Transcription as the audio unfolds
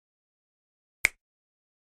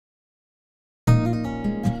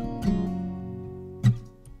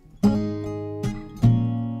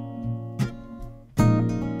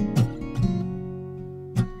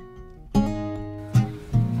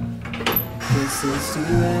this is to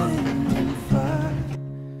end in fire,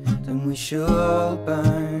 then we shall all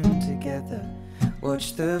burn together.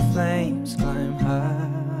 Watch the flames climb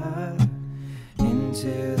high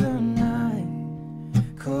into the night,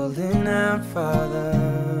 calling out, Father,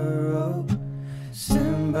 oh,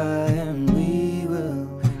 stand by and we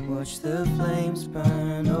will watch the flames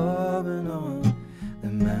burn open on the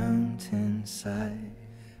mountainside.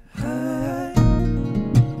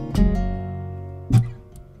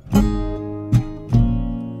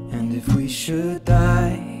 And if we should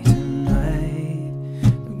die tonight,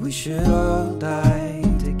 we should all die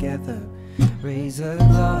together. Raise a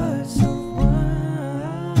glass of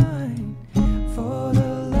wine for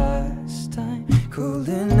the last time,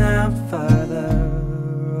 calling out, Father,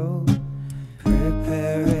 oh,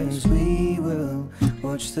 prepare as we will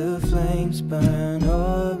watch the flames burn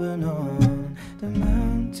open on the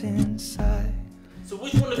mountainside. So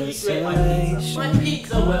which one of you ate my pizza? My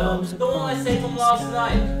pizza, Will. The one I saved from last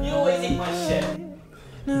night. You always eat my shit.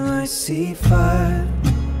 Now I see fire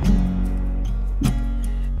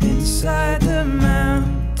inside the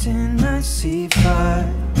mountain. I see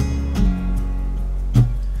fire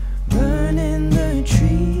burning the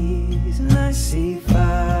trees, and I see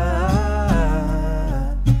fire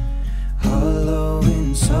hollow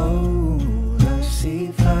in soul. I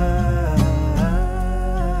see fire,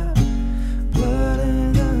 blood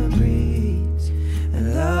in the breeze,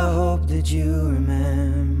 and I hope that you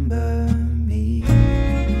remember me.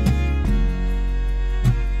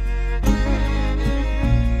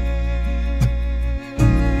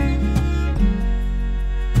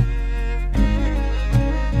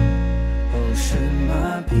 Oh, should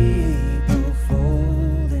my people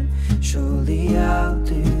fold, then surely I'll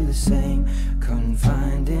do the same.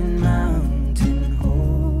 Confined in mountain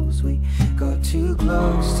holes, we got too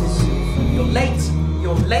close to You're late,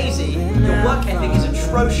 you're lazy, your work ethic is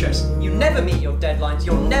atrocious, you never meet your deadlines,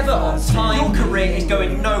 you're never on time, your career is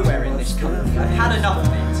going nowhere in this country. I've had enough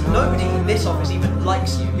of it. Nobody in this office even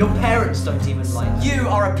likes you. Your parents don't even like you. You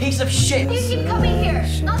are a piece of shit. You keep coming here.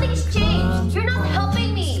 Nothing's changed. You're not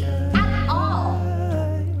helping me at all.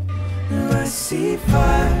 Now I see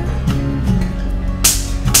fire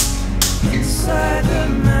inside the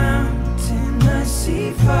mountain. I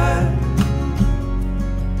see fire